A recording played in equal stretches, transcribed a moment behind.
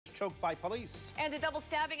choked by police. And a double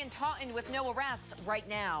stabbing in Taunton with no arrests right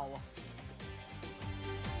now.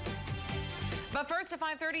 But first at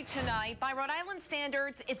 5:30 tonight, by Rhode Island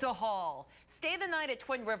standards, it's a haul. Stay the night at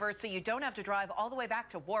Twin Rivers so you don't have to drive all the way back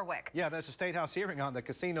to Warwick. Yeah, there's a State House hearing on the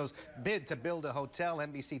casino's bid to build a hotel.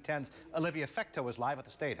 NBC 10's Olivia Fecto is live at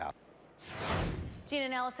the State House. Gene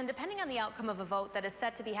and Allison, depending on the outcome of a vote that is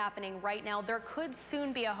set to be happening right now, there could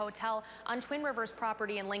soon be a hotel on Twin Rivers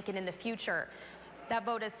property in Lincoln in the future. That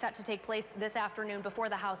vote is set to take place this afternoon before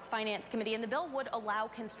the House Finance Committee, and the bill would allow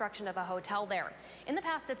construction of a hotel there. In the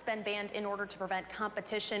past, it's been banned in order to prevent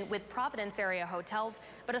competition with Providence area hotels,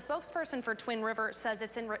 but a spokesperson for Twin River says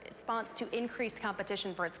it's in response to increased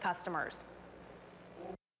competition for its customers.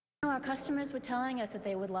 Our customers were telling us that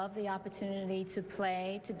they would love the opportunity to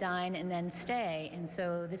play, to dine, and then stay. And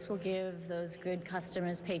so this will give those good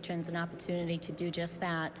customers, patrons, an opportunity to do just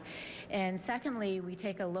that. And secondly, we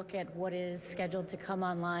take a look at what is scheduled to come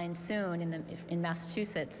online soon in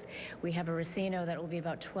Massachusetts. We have a casino that will be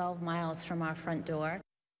about 12 miles from our front door.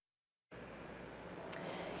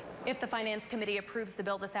 If the Finance Committee approves the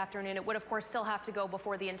bill this afternoon, it would, of course, still have to go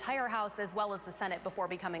before the entire House as well as the Senate before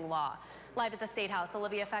becoming law. Live at the State House,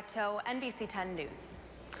 Olivia Fecto, NBC 10 News.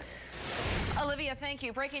 Olivia, thank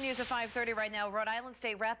you. Breaking news at 5:30 right now. Rhode Island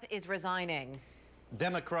State Rep is resigning.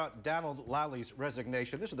 Democrat Donald Lally's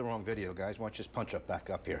resignation. This is the wrong video, guys. Why don't you just punch up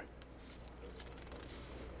back up here?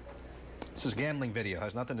 This is gambling video.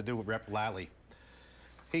 Has nothing to do with Rep Lally.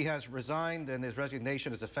 He has resigned, and his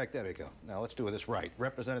resignation is effective. There we go. Now let's do this right.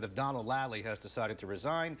 Representative Donald Lally has decided to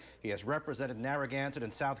resign. He has represented Narragansett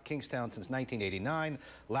and South Kingstown since 1989.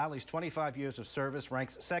 Lally's 25 years of service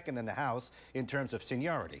ranks second in the House in terms of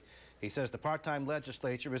seniority. He says the part-time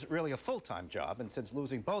legislature is really a full-time job, and since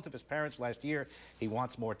losing both of his parents last year, he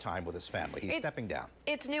wants more time with his family. He's stepping down.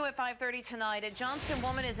 It's new at 5:30 tonight. A Johnston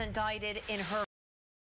woman is indicted in her